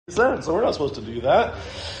sense, so we're not supposed to do that.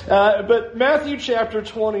 But Matthew chapter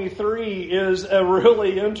 23 is a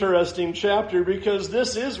really interesting chapter because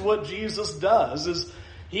this is what Jesus does, is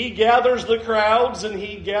he gathers the crowds and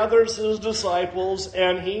he gathers his disciples,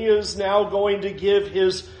 and he is now going to give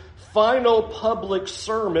his final public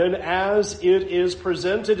sermon as it is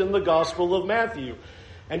presented in the Gospel of Matthew.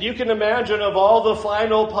 And you can imagine, of all the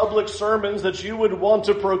final public sermons that you would want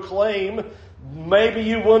to proclaim, maybe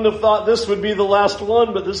you wouldn't have thought this would be the last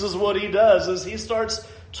one, but this is what he does, is he starts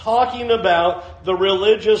talking about the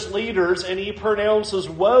religious leaders, and he pronounces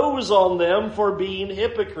woes on them for being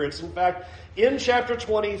hypocrites. In fact, in chapter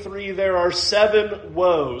 23, there are 7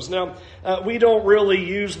 woes. Now, we don't really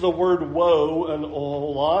use the word woe a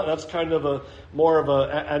whole lot. That's kind of more of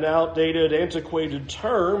an outdated, antiquated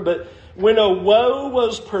term, but when a woe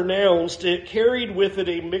was pronounced, it carried with it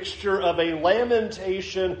a mixture of a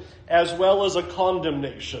lamentation as well as a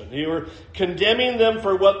condemnation. You're condemning them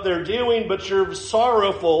for what they're doing, but you're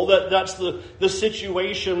sorrowful that that's the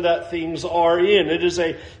situation that things are in. It is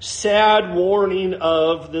a sad warning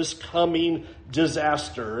of this coming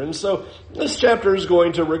disaster. And so this chapter is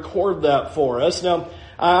going to record that for us. Now,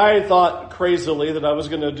 I thought crazily that I was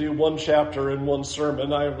going to do one chapter in one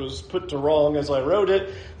sermon. I was put to wrong as I wrote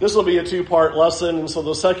it. This will be a 2-part lesson, and so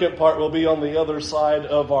the second part will be on the other side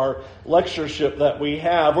of our lectureship that we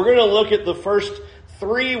have. We're going to look at the first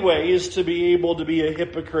 3 ways to be able to be a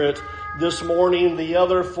hypocrite this morning, the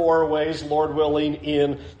other 4 ways, Lord willing,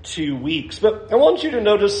 in 2 weeks. But I want you to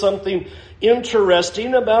notice something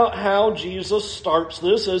interesting about how Jesus starts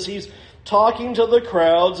this as he's talking to the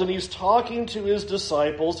crowds and he's talking to his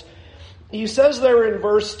disciples. He says there in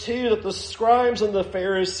verse 2 that the scribes and the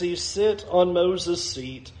Pharisees sit on Moses'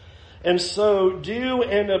 seat, and so do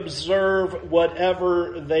and observe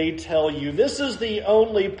whatever they tell you. This is the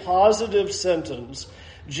only positive sentence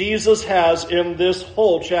Jesus has in this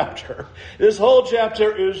whole chapter. This whole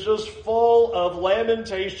chapter is just full of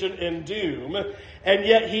lamentation and doom, and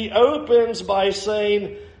yet he opens by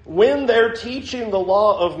saying, when they're teaching the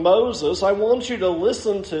law of Moses, I want you to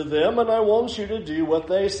listen to them and I want you to do what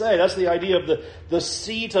they say. That's the idea of the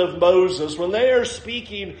seat of Moses. When they are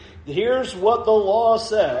speaking, here's what the law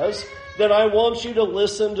says, then I want you to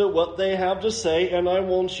listen to what they have to say and I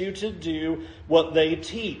want you to do what they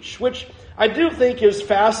teach. Which I do think is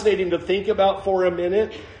fascinating to think about for a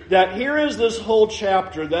minute, that here is this whole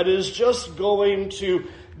chapter that is just going to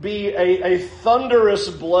be a thunderous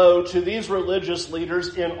blow to these religious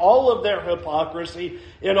leaders in all of their hypocrisy,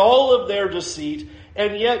 in all of their deceit.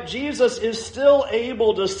 And yet Jesus is still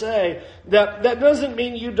able to say that doesn't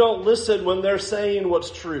mean you don't listen when they're saying what's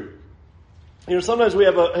true. You know, sometimes we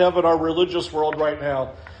have in our religious world right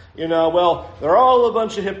now, well, they're all a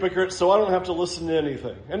bunch of hypocrites, so I don't have to listen to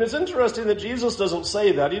anything. And it's interesting that Jesus doesn't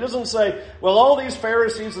say that. He doesn't say, well, all these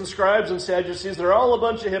Pharisees and scribes and Sadducees, they're all a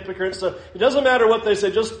bunch of hypocrites, so it doesn't matter what they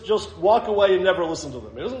say, just walk away and never listen to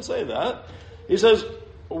them. He doesn't say that. He says,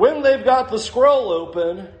 when they've got the scroll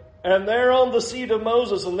open, and they're on the seat of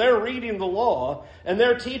Moses, and they're reading the law, and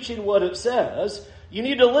they're teaching what it says, you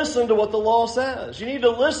need to listen to what the law says. You need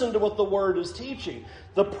to listen to what the Word is teaching.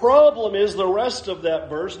 The problem is the rest of that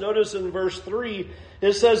verse. Notice in verse 3,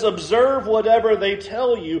 it says, observe whatever they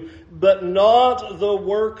tell you, but not the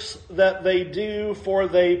works that they do, for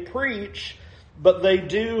they preach, but they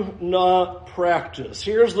do not practice.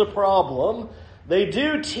 Here's the problem. They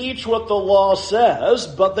do teach what the law says,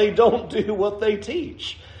 but they don't do what they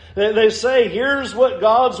teach. They say, here's what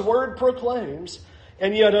God's Word proclaims.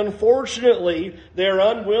 And yet, unfortunately, they're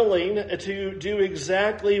unwilling to do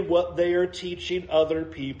exactly what they are teaching other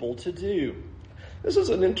people to do. This is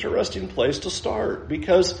an interesting place to start,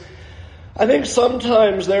 because I think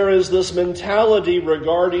sometimes there is this mentality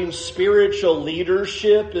regarding spiritual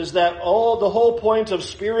leadership, is that the whole point of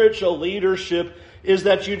spiritual leadership is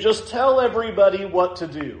that you just tell everybody what to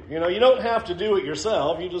do. You don't have to do it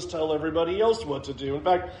yourself. You just tell everybody else what to do. In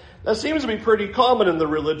fact, that seems to be pretty common in the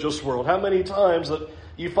religious world. How many times that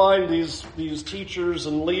you find these teachers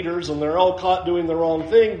and leaders and they're all caught doing the wrong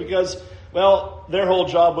thing because, well, their whole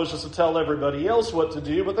job was just to tell everybody else what to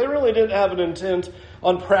do, but they really didn't have an intent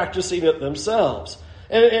on practicing it themselves.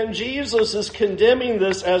 And Jesus is condemning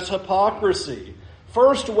this as hypocrisy.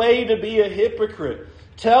 First way to be a hypocrite.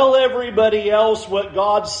 Tell everybody else what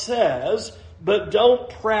God says, but don't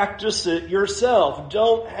practice it yourself.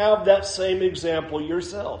 Don't have that same example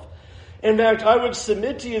yourself. In fact, I would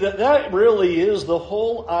submit to you that really is the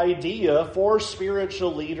whole idea for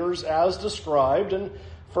spiritual leaders as described in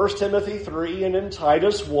 1 Timothy 3 and in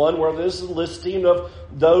Titus 1, where there's a listing of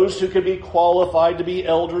those who could be qualified to be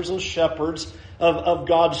elders and shepherds of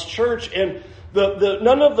God's church. And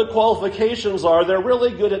none of the qualifications are they're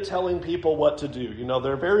really good at telling people what to do.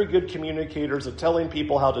 They're very good communicators at telling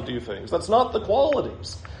people how to do things. That's not the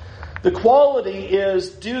qualities. The quality is,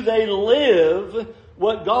 do they live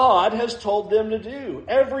what God has told them to do?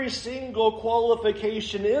 Every single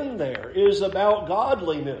qualification in there is about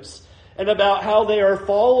godliness and about how they are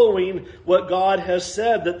following what God has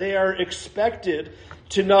said, that they are expected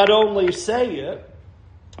to not only say it,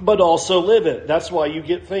 but also live it. That's why you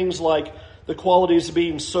get things like the qualities of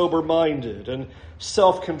being sober-minded and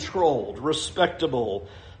self-controlled, respectable,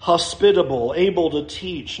 hospitable, able to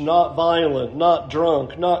teach, not violent, not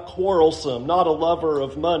drunk, not quarrelsome, not a lover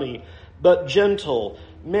of money, but gentle,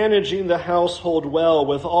 managing the household well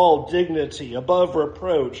with all dignity, above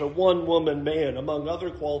reproach, a one-woman man, among other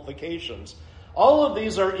qualifications. All of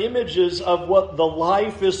these are images of what the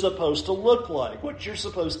life is supposed to look like, what you're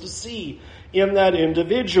supposed to see in that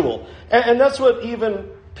individual. And that's what even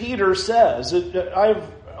Peter says. I've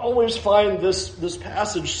always find this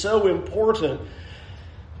passage so important,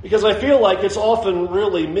 because I feel like it's often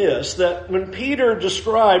really missed, that when Peter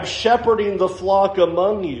describes shepherding the flock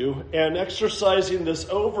among you and exercising this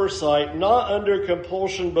oversight, not under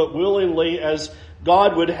compulsion but willingly, as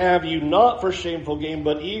God would have you, not for shameful gain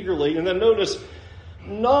but eagerly. And then notice,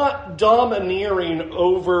 not domineering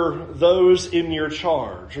over those in your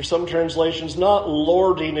charge, or some translations, not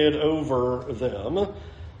lording it over them.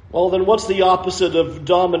 Well, then what's the opposite of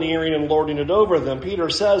domineering and lording it over them? Peter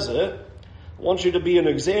says it. I want you to be an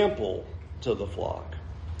example to the flock.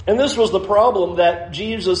 And this was the problem that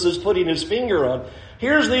Jesus is putting his finger on.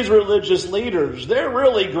 Here's these religious leaders. They're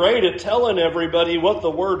really great at telling everybody what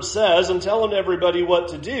the word says and telling everybody what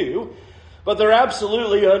to do, but they're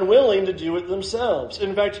absolutely unwilling to do it themselves.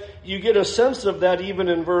 In fact, you get a sense of that even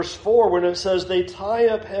in verse 4 when it says they tie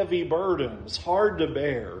up heavy burdens, hard to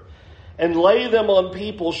bear, and lay them on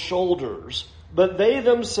people's shoulders, but they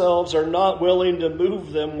themselves are not willing to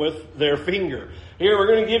move them with their finger. Here, we're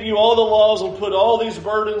going to give you all the laws and put all these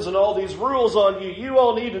burdens and all these rules on you. You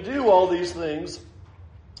all need to do all these things,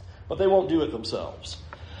 but they won't do it themselves.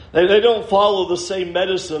 They don't follow the same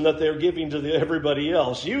medicine that they're giving to everybody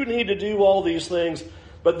else. You need to do all these things,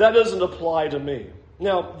 but that doesn't apply to me.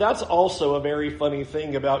 Now, that's also a very funny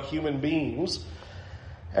thing about human beings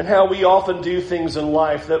and how we often do things in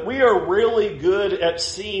life, that we are really good at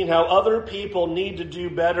seeing how other people need to do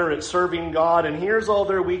better at serving God, and here's all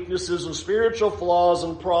their weaknesses and spiritual flaws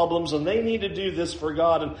and problems, and they need to do this for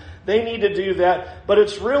God, and they need to do that. But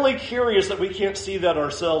it's really curious that we can't see that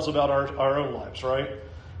ourselves about our own lives, right?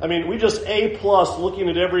 I mean, we just A+ looking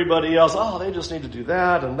at everybody else. Oh, they just need to do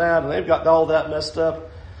that, and they've got all that messed up.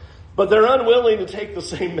 But they're unwilling to take the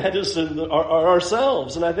same medicine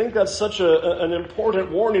ourselves. And I think that's such an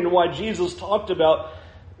important warning, why Jesus talked about,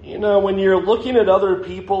 when you're looking at other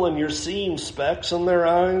people and you're seeing specks in their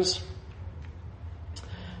eyes,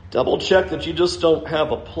 double check that you just don't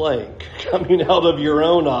have a plank coming out of your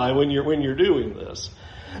own eye when you're doing this.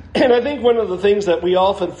 And I think one of the things that we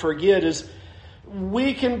often forget is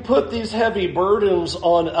we can put these heavy burdens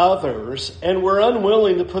on others, and we're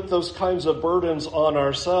unwilling to put those kinds of burdens on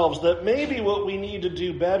ourselves, that maybe what we need to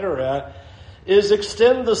do better at is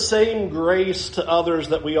extend the same grace to others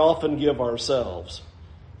that we often give ourselves.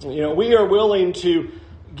 We are willing to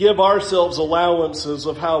give ourselves allowances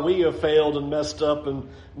of how we have failed and messed up and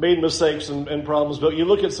made mistakes and problems, but you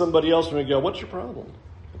look at somebody else and you go, what's your problem?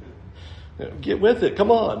 Get with it.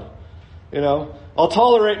 Come on. I'll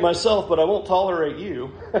tolerate myself, but I won't tolerate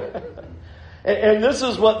you. And this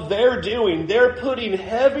is what they're doing. They're putting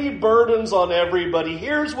heavy burdens on everybody.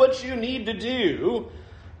 Here's what you need to do.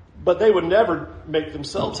 But they would never make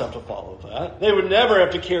themselves have to follow that. They would never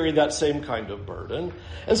have to carry that same kind of burden.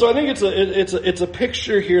 And so I think it's a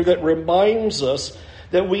picture here that reminds us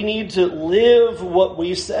that we need to live what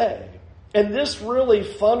we say. And this really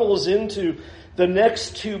funnels into the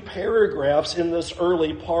next two paragraphs in this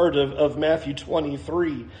early part of Matthew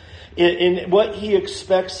 23, in what he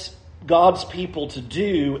expects God's people to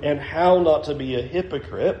do and how not to be a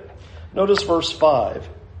hypocrite. Notice verse 5.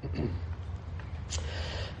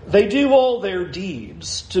 They do all their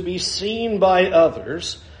deeds to be seen by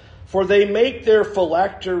others, for they make their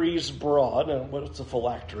phylacteries broad. And what's a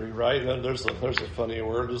phylactery, right? There's a funny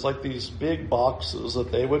word. It's like these big boxes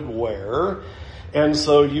that they would wear. And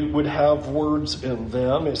so you would have words in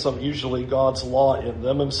them, and some usually God's law in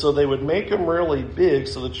them, and so they would make them really big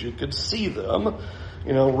so that you could see them,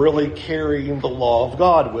 really carrying the law of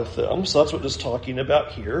God with them. So that's what it's talking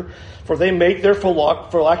about here. For they make their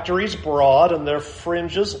phylacteries broad and their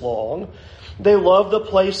fringes long. They love the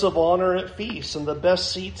place of honor at feasts and the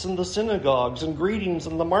best seats in the synagogues and greetings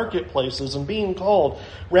in the marketplaces and being called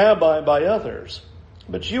rabbi by others.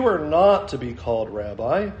 But you are not to be called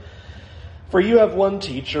rabbi, for you have one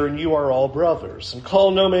teacher and you are all brothers. And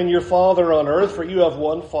call no man your father on earth, for you have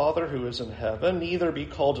one Father who is in heaven. Neither be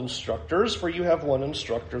called instructors, for you have one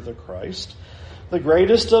instructor, the Christ. The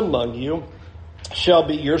greatest among you shall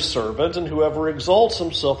be your servant, and whoever exalts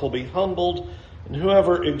himself will be humbled, and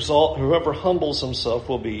whoever humbles himself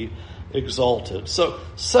will be exalted. So,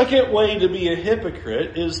 second way to be a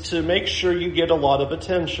hypocrite is to make sure you get a lot of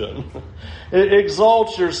attention.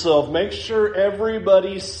 Exalt yourself. Make sure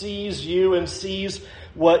everybody sees you and sees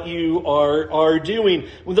what you are doing.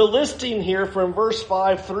 The listing here from verse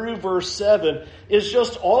 5 through verse 7 is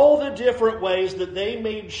just all the different ways that they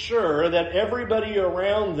made sure that everybody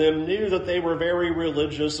around them knew that they were very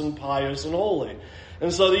religious and pious and holy.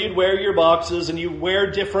 And so you'd wear your boxes and you wear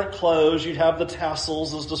different clothes. You'd have the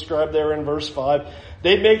tassels as described there in verse 5.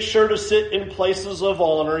 They'd make sure to sit in places of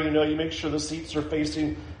honor. You make sure the seats are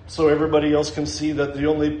facing so everybody else can see that the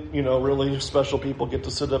only, really special people get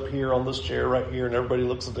to sit up here on this chair right here, and everybody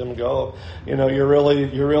looks at them and go, you're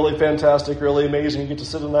really fantastic, really amazing. You get to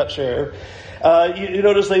sit in that chair. You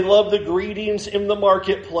notice they love the greetings in the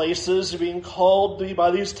marketplaces, being called by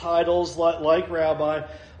these titles like rabbi.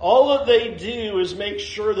 All that they do is make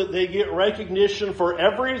sure that they get recognition for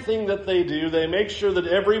everything that they do. They make sure that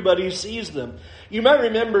everybody sees them. You might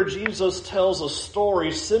remember Jesus tells a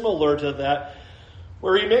story similar to that,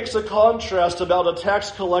 where he makes a contrast about a tax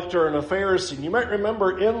collector and a Pharisee. You might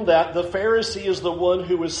remember in that the Pharisee is the one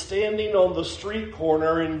who is standing on the street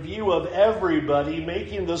corner in view of everybody,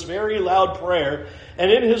 making this very loud prayer. And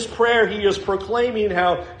in his prayer, he is proclaiming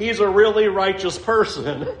how he's a really righteous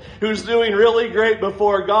person who's doing really great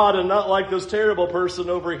before God, and not like this terrible person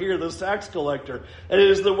over here, this tax collector. And it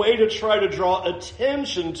is the way to try to draw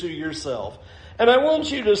attention to yourself. And I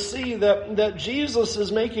want you to see that Jesus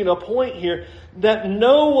is making a point here that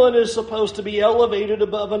no one is supposed to be elevated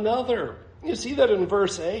above another. You see that in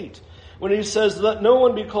verse 8 when he says, let no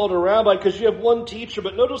one be called a rabbi because you have one teacher.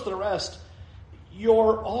 But notice the rest.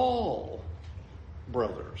 You're all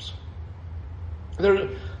brothers.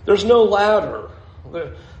 There's no ladder.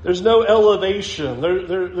 There's no elevation.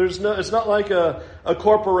 It's not like a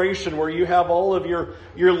corporation where you have all of your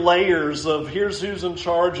layers of here's who's in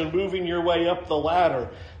charge and moving your way up the ladder.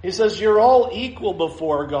 He says you're all equal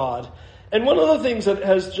before God. And one of the things that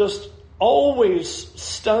has just always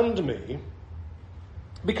stunned me,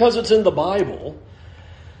 because it's in the Bible,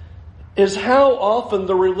 is how often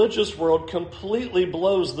the religious world completely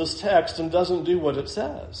blows this text and doesn't do what it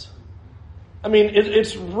says. I mean,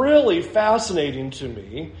 it's really fascinating to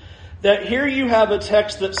me that here you have a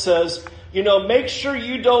text that says, make sure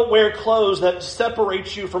you don't wear clothes that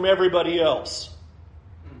separate you from everybody else.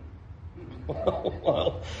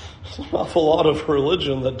 Well, there's an awful lot of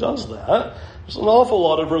religion that does that. There's an awful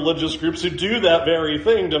lot of religious groups who do that very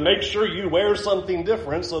thing to make sure you wear something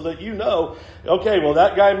different so that okay, well,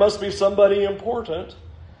 that guy must be somebody important.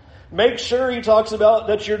 Make sure he talks about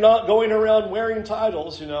that you're not going around wearing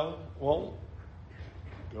titles, Well,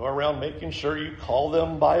 go around making sure you call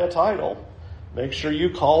them by a title. Make sure you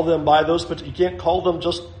call them by those, but you can't call them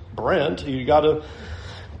just Brent. You got to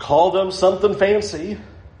call them something fancy.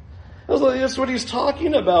 That's what he's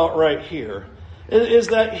talking about right here. Is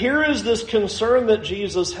that here is this concern that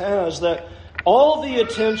Jesus has that all the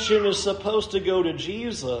attention is supposed to go to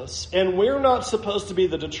Jesus, and we're not supposed to be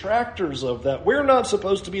the detractors of that. We're not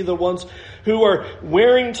supposed to be the ones who are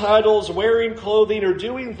wearing titles, wearing clothing, or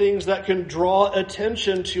doing things that can draw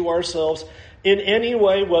attention to ourselves in any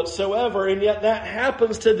way whatsoever. And yet that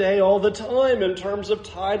happens today all the time in terms of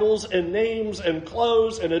titles and names and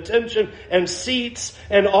clothes and attention and seats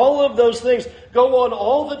and all of those things go on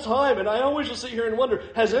all the time. And I always just sit here and wonder,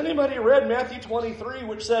 has anybody read Matthew 23,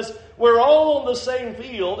 which says we're all on the same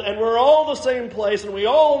field and we're all the same place and we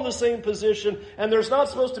all in the same position, and there's not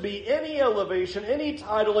supposed to be any elevation, any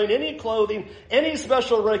titling, any clothing, any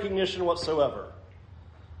special recognition whatsoever.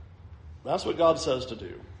 That's what God says to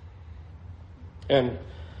do. And,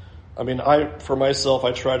 for myself,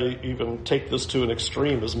 I try to even take this to an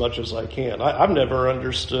extreme as much as I can. I've never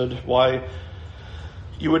understood why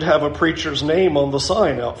you would have a preacher's name on the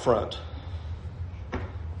sign out front.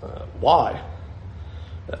 Why?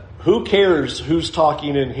 Who cares who's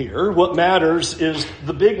talking in here? What matters is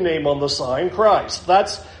the big name on the sign, Christ.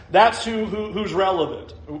 That's who's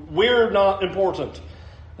relevant. We're not important.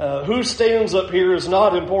 Who stands up here is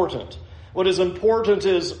not important. What is important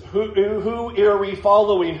is who are we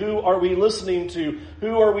following? Who are we listening to?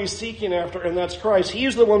 Who are we seeking after? And that's Christ.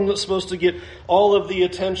 He's the one that's supposed to get all of the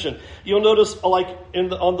attention. You'll notice, like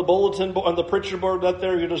on the bulletin board, on the preacher board out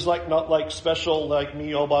there, you're just like not like special, like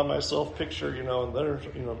me all by myself picture, and there's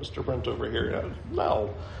Mr. Brent over here.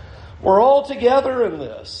 No, we're all together in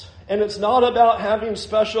this. And it's not about having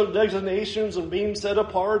special designations and being set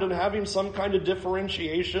apart and having some kind of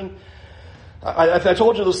differentiation. I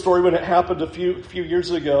told you the story when it happened a few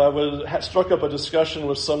years ago. I struck up a discussion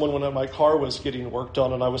with someone when my car was getting worked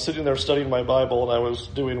on, and I was sitting there studying my Bible, and I was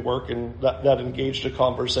doing work, and that engaged a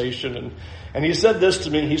conversation. And he said this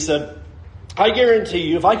to me. He said, I guarantee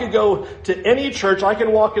you, if I could go to any church, I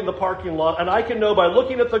can walk in the parking lot, and I can know by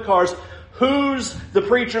looking at the cars, who's the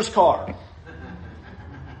preacher's car.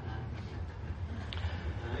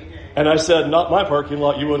 And I said, not my parking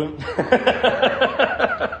lot, you wouldn't.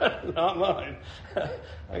 Not mine.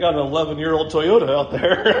 I got an 11-year-old Toyota out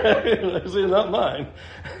there. Not mine.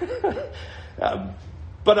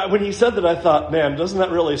 But when he said that, I thought, man, doesn't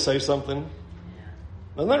that really say something?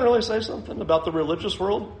 Doesn't that really say something about the religious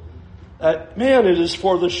world? Man, it is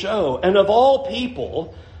for the show. And of all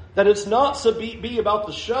people, that it's not to be about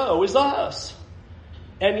the show is us.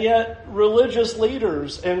 And yet, religious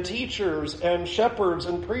leaders and teachers and shepherds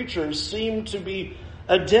and preachers seem to be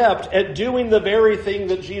adept at doing the very thing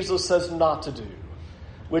that Jesus says not to do,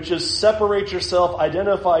 which is separate yourself,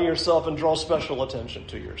 identify yourself, and draw special attention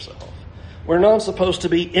to yourself. We're not supposed to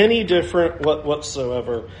be any different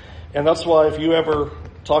whatsoever. And that's why if you ever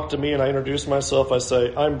talk to me and I introduce myself, I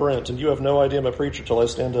say, I'm Brent, and you have no idea I'm a preacher till I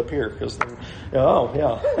stand up here. Because,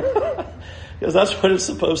 because that's what it's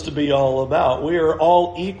supposed to be all about. We are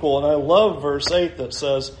all equal. And I love verse 8 that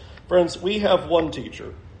says, friends, we have one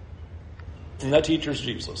teacher. And that teacher is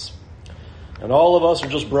Jesus. And all of us are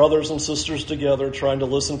just brothers and sisters together trying to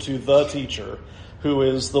listen to the teacher, who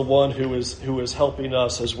is the one who is helping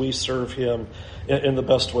us as we serve him in the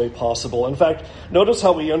best way possible. In fact, notice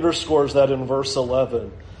how he underscores that in verse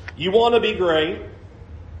 11. You want to be great?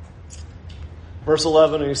 Verse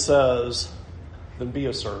 11, he says, then be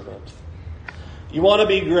a servant. You want to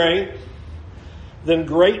be great? Then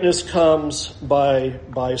greatness comes by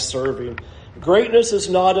serving. Greatness is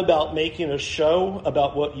not about making a show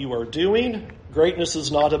about what you are doing. Greatness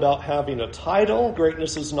is not about having a title.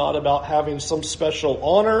 Greatness is not about having some special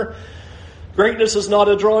honor. Greatness is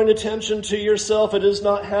not drawing attention to yourself. It is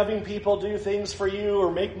not having people do things for you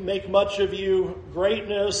or make much of you.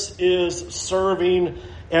 Greatness is serving.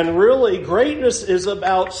 And really, greatness is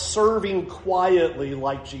about serving quietly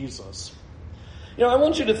like Jesus. I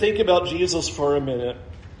want you to think about Jesus for a minute.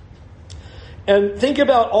 And think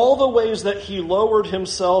about all the ways that he lowered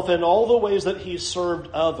himself and all the ways that he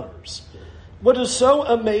served others. What is so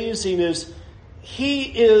amazing is he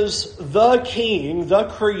is the king, the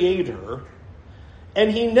creator,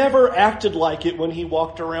 and he never acted like it when he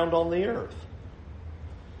walked around on the earth.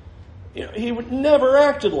 He never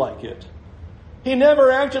acted like it. He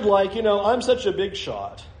never acted like, I'm such a big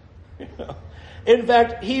shot. In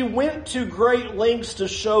fact, he went to great lengths to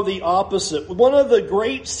show the opposite. One of the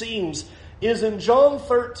great scenes is in John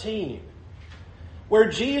 13, where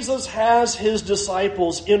Jesus has his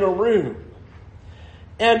disciples in a room.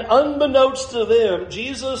 And unbeknownst to them,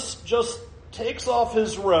 Jesus just takes off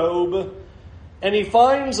his robe and he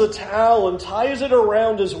finds a towel and ties it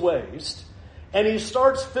around his waist. And he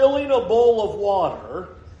starts filling a bowl of water.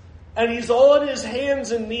 And he's on his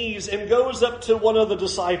hands and knees and goes up to one of the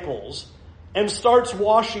disciples and starts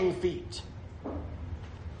washing feet.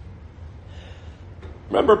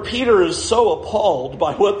 Remember, Peter is so appalled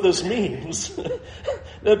by what this means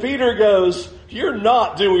that Peter goes, you're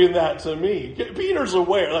not doing that to me. Peter's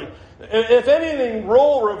aware. If anything,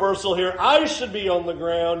 role reversal here. I should be on the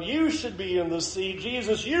ground. You should be in the seat.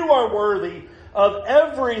 Jesus, you are worthy of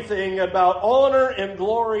everything about honor and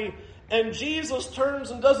glory. And Jesus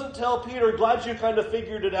turns and doesn't tell Peter, glad you kind of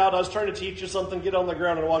figured it out. I was trying to teach you something. Get on the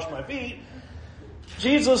ground and wash my feet.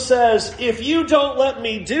 Jesus says, if you don't let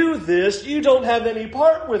me do this, you don't have any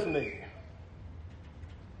part with me.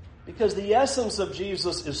 Because the essence of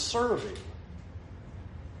Jesus is serving.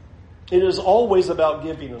 It is always about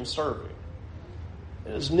giving and serving.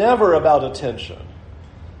 It is never about attention.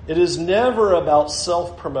 It is never about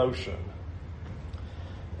self-promotion.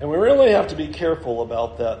 And we really have to be careful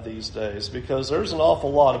about that these days, because there's an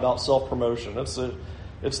awful lot about self-promotion.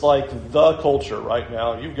 It's like the culture right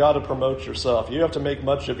now. You've got to promote yourself. You have to make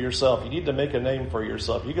much of yourself. You need to make a name for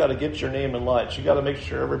yourself. You've got to get your name in lights. You've got to make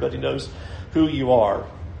sure everybody knows who you are.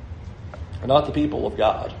 And not the people of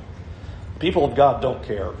God. The people of God don't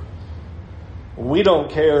care. We don't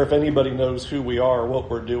care if anybody knows who we are or what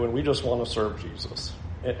we're doing. We just want to serve Jesus.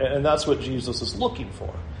 And that's what Jesus is looking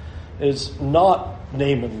for. Is not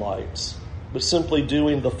name and lights, but simply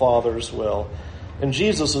doing the Father's will. And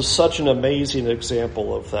Jesus is such an amazing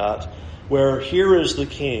example of that, where here is the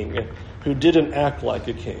king who didn't act like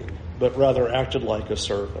a king, but rather acted like a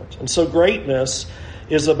servant. And so greatness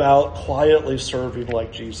is about quietly serving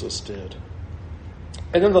like Jesus did.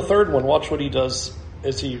 And then the third one, watch what he does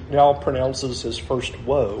as he now pronounces his first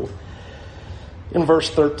woe in verse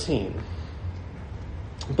 13.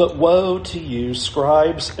 But woe to you,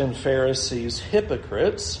 scribes and Pharisees,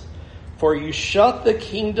 hypocrites, for you shut the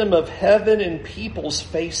kingdom of heaven in people's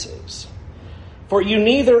faces. For you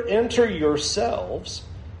neither enter yourselves,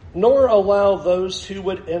 nor allow those who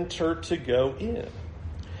would enter to go in.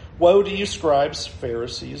 Woe to you, scribes,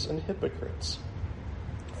 Pharisees, and hypocrites!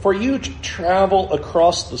 For you travel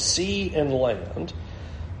across the sea and land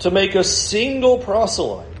to make a single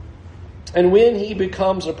proselyte. And when he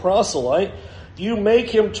becomes a proselyte, you make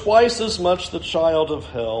him twice as much the child of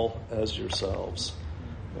hell as yourselves.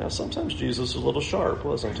 Now, sometimes Jesus was a little sharp,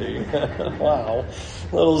 wasn't he? Wow.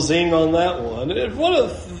 A little zing on that one. What a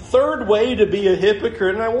third way to be a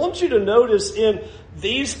hypocrite. And I want you to notice in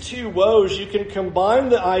these two woes, you can combine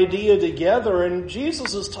the idea together. And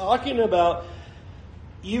Jesus is talking about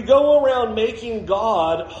you go around making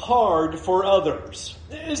God hard for others.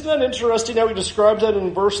 Isn't that interesting how he describes that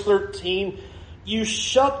in verse 13? You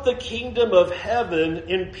shut the kingdom of heaven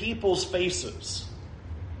in people's faces.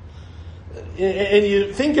 And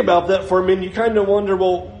you think about that for a minute, you kind of wonder,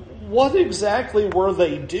 well, what exactly were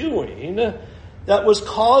they doing that was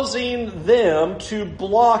causing them to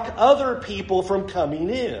block other people from coming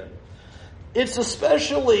in? It's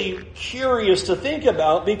especially curious to think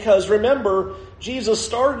about because, remember, Jesus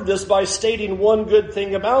started this by stating one good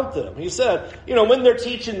thing about them. He said, when they're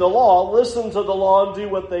teaching the law, listen to the law and do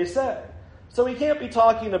what they say. So he can't be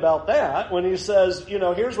talking about that when he says,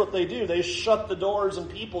 here's what they do. They shut the doors in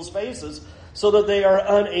people's faces so that they are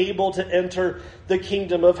unable to enter the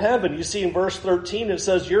kingdom of heaven. You see in verse 13 it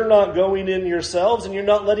says, you're not going in yourselves and you're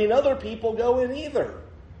not letting other people go in either.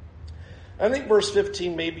 I think verse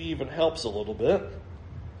 15 maybe even helps a little bit.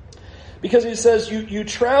 Because he says, you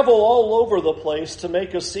travel all over the place to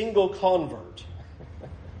make a single convert.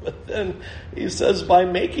 But then he says, by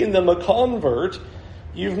making them a convert,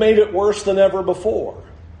 you've made it worse than ever before.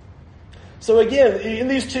 So again, in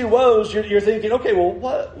these two woes, you're thinking, okay, well,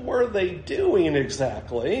 what were they doing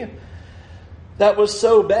exactly that was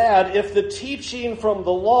so bad if the teaching from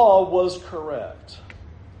the law was correct?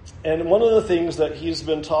 And one of the things that he's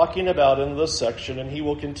been talking about in this section, and he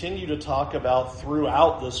will continue to talk about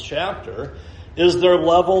throughout this chapter, is their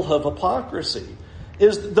level of hypocrisy.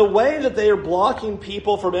 Is the way that they are blocking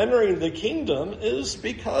people from entering the kingdom is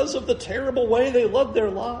because of the terrible way they live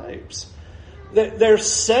their lives. They're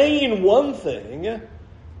saying one thing,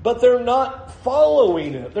 but they're not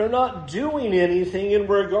following it. They're not doing anything in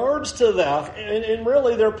regards to that. And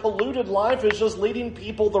really, their polluted life is just leading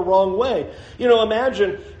people the wrong way.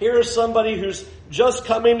 Imagine here is somebody who's just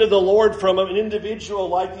coming to the Lord from an individual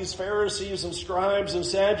like these Pharisees and scribes and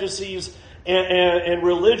Sadducees and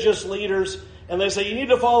religious leaders. And they say, you need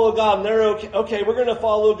to follow God. And they're okay, we're going to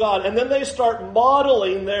follow God. And then they start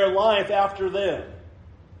modeling their life after them.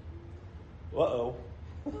 Uh-oh.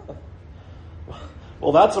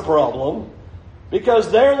 Well, that's a problem.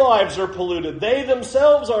 Because their lives are polluted. They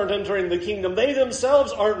themselves aren't entering the kingdom. They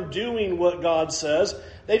themselves aren't doing what God says.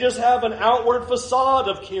 They just have an outward facade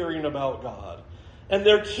of caring about God. And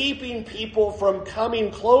they're keeping people from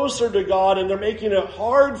coming closer to God, and they're making it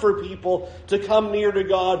hard for people to come near to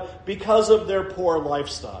God because of their poor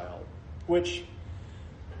lifestyle, which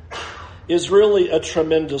is really a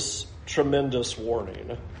tremendous, tremendous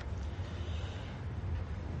warning.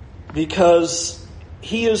 Because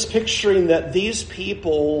he is picturing that these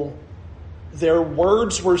people, their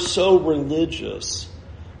words were so religious,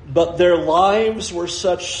 but their lives were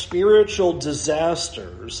such spiritual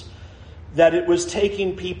disasters that it was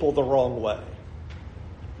taking people the wrong way.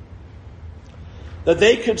 That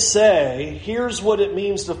they could say, here's what it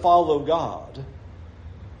means to follow God.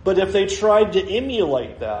 But if they tried to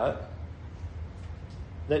emulate that,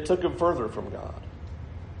 they took them further from God.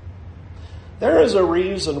 There is a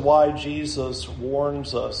reason why Jesus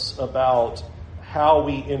warns us about how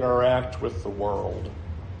we interact with the world.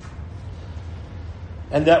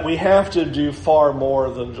 And that we have to do far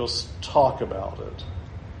more than just talk about it.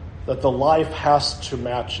 That the life has to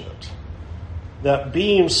match it. That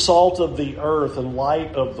being salt of the earth and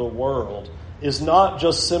light of the world is not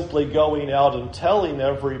just simply going out and telling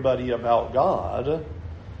everybody about God,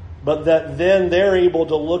 but that then they're able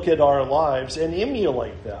to look at our lives and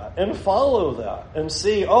emulate that and follow that and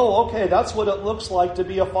see, oh, okay, that's what it looks like to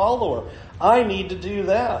be a follower. I need to do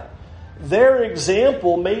that. Their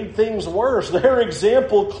example made things worse. Their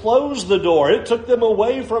example closed the door. It took them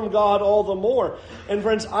away from God all the more. And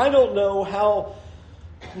friends, I don't know how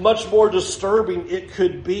much more disturbing it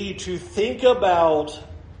could be to think about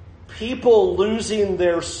people losing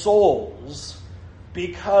their souls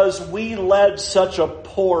because we led such a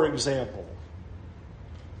poor example.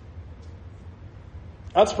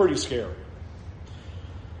 That's pretty scary.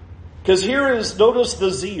 Because here is, notice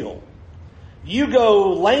the zeal. You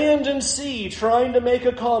go land and sea trying to make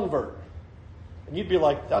a convert. And you'd be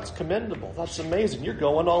like, that's commendable. That's amazing. You're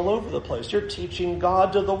going all over the place. You're teaching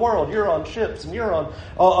God to the world. You're on ships and you're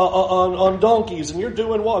on donkeys and you're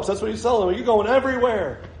doing walks. That's what he's telling them. You're going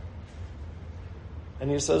everywhere.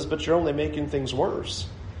 And he says, but you're only making things worse.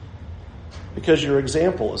 Because your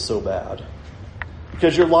example is so bad.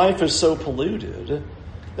 Because your life is so polluted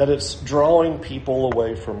that it's drawing people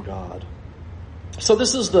away from God. So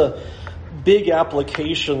this is the big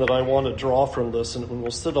application that I want to draw from this, and we'll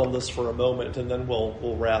sit on this for a moment and then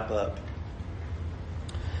we'll wrap up.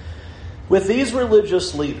 With these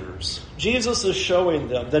religious leaders, Jesus is showing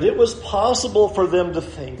them that it was possible for them to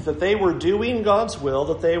think that they were doing God's will,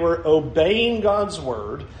 that they were obeying God's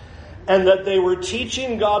word, and that they were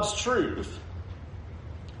teaching God's truth,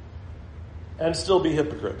 and still be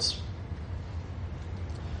hypocrites.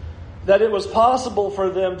 That it was possible for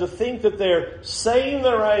them to think that they're saying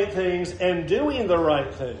the right things and doing the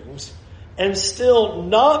right things and still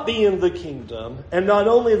not be in the kingdom, and not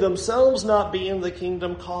only themselves not be in the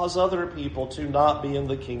kingdom, cause other people to not be in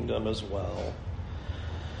the kingdom as well.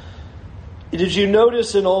 Did you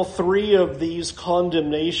notice in all three of these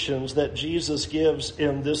condemnations that Jesus gives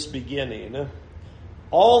in this beginning,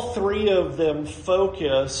 all three of them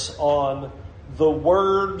focus on the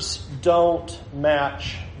words don't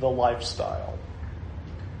match the lifestyle.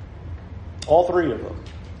 All three of them.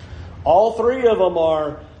 All three of them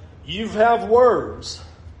are, you have words,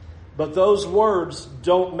 but those words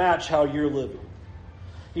don't match how you're living.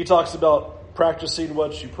 He talks about practicing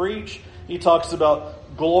what you preach. He talks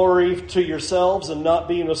about glory to yourselves and not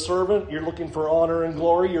being a servant. You're looking for honor and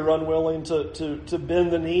glory. You're unwilling to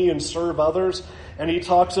bend the knee and serve others. And he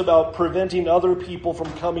talks about preventing other people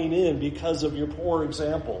from coming in because of your poor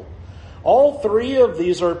example. All three of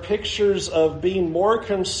these are pictures of being more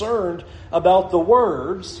concerned about the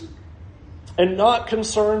words and not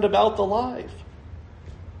concerned about the life.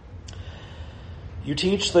 You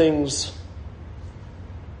teach things,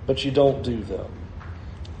 but you don't do them.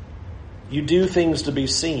 You do things to be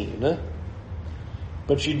seen,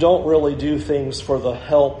 but you don't really do things for the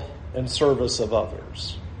help and service of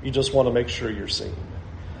others. You just want to make sure you're seen.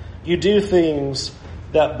 You do things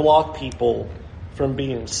that block people from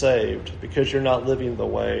being saved because you're not living the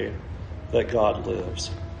way that God lives.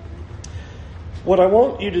 What I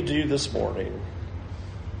want you to do this morning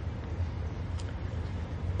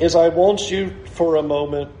is I want you for a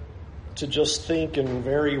moment to just think in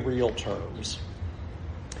very real terms.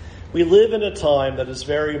 We live in a time that is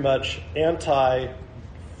very much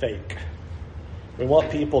anti-fake. We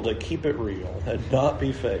want people to keep it real and not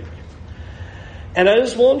be fake. And I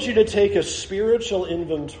just want you to take a spiritual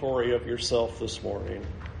inventory of yourself this morning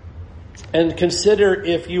and consider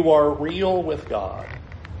if you are real with God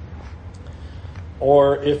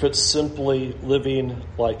or if it's simply living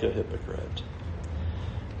like a hypocrite.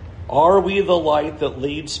 Are we the light that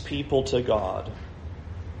leads people to God?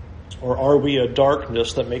 Or are we a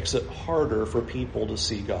darkness that makes it harder for people to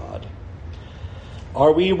see God?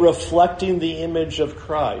 Are we reflecting the image of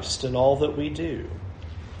Christ in all that we do?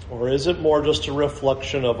 Or is it more just a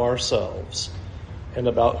reflection of ourselves and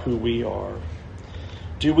about who we are?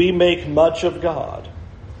 Do we make much of God?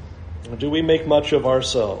 Or do we make much of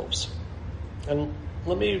ourselves? And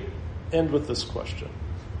let me end with this question.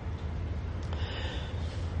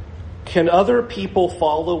 Can other people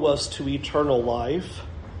follow us to eternal life?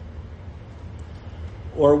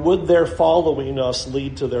 Or would their following us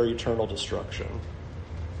lead to their eternal destruction?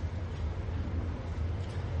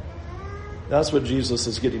 That's what Jesus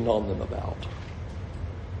is getting on them about.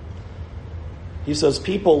 He says,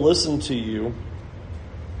 people listen to you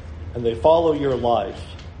and they follow your life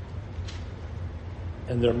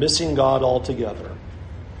and they're missing God altogether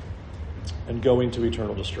and going to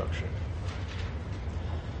eternal destruction.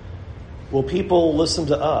 Will people listen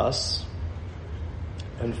to us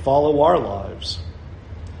and follow our lives?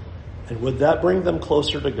 And would that bring them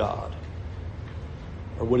closer to God?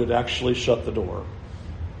 Or would it actually shut the door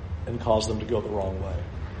and cause them to go the wrong way?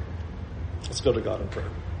 Let's go to God in prayer.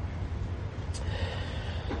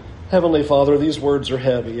 Heavenly Father, these words are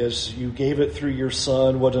heavy as you gave it through your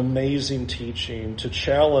Son. What amazing teaching to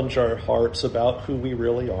challenge our hearts about who we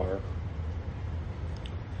really are.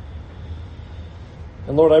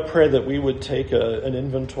 And Lord, I pray that we would take an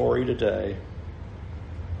inventory today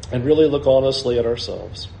and really look honestly at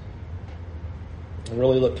ourselves and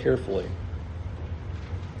really look carefully.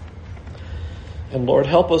 And Lord,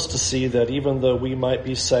 help us to see that even though we might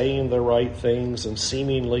be saying the right things and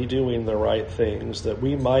seemingly doing the right things, that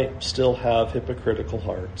we might still have hypocritical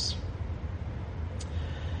hearts.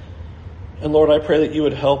 And Lord, I pray that you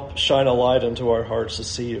would help shine a light into our hearts to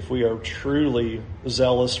see if we are truly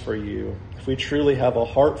zealous for you, if we truly have a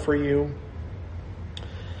heart for you,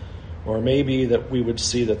 or maybe that we would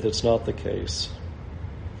see that that's not the case,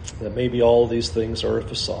 that maybe all these things are a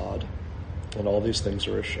facade and all these things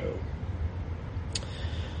are a show.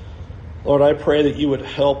 Lord, I pray that you would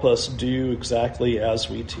help us do exactly as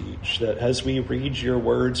we teach, that as we read your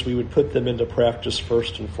words, we would put them into practice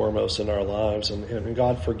first and foremost in our lives. And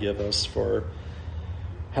God, forgive us for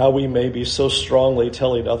how we may be so strongly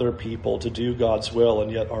telling other people to do God's will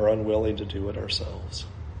and yet are unwilling to do it ourselves.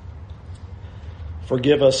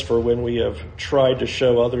 Forgive us for when we have tried to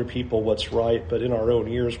show other people what's right, but in our own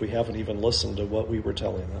ears we haven't even listened to what we were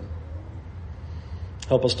telling them.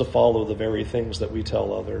 Help us to follow the very things that we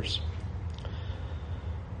tell others.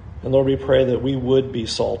 And Lord, we pray that we would be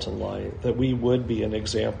salt and light, that we would be an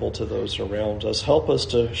example to those around us. Help us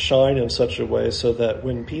to shine in such a way so that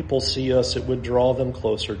when people see us, it would draw them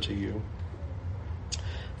closer to you.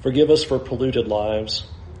 Forgive us for polluted lives.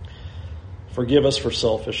 Forgive us for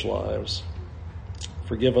selfish lives.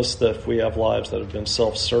 Forgive us that if we have lives that have been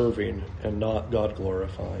self-serving and not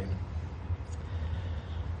God-glorifying.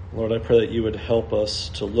 Lord, I pray that you would help us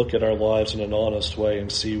to look at our lives in an honest way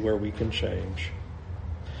and see where we can change.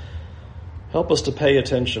 Help us to pay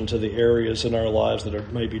attention to the areas in our lives that are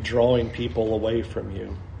maybe drawing people away from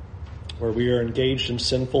you, where we are engaged in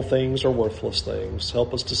sinful things or worthless things.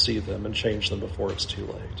 Help us to see them and change them before it's too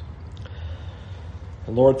late.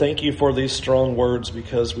 And Lord, thank you for these strong words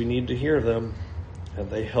because we need to hear them, and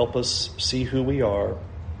they help us see who we are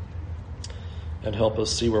and help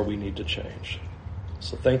us see where we need to change.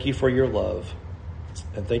 So thank you for your love,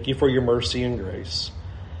 and thank you for your mercy and grace.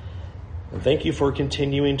 And thank you for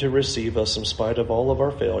continuing to receive us in spite of all of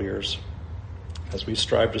our failures as we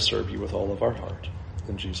strive to serve you with all of our heart.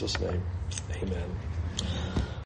 In Jesus' name, amen.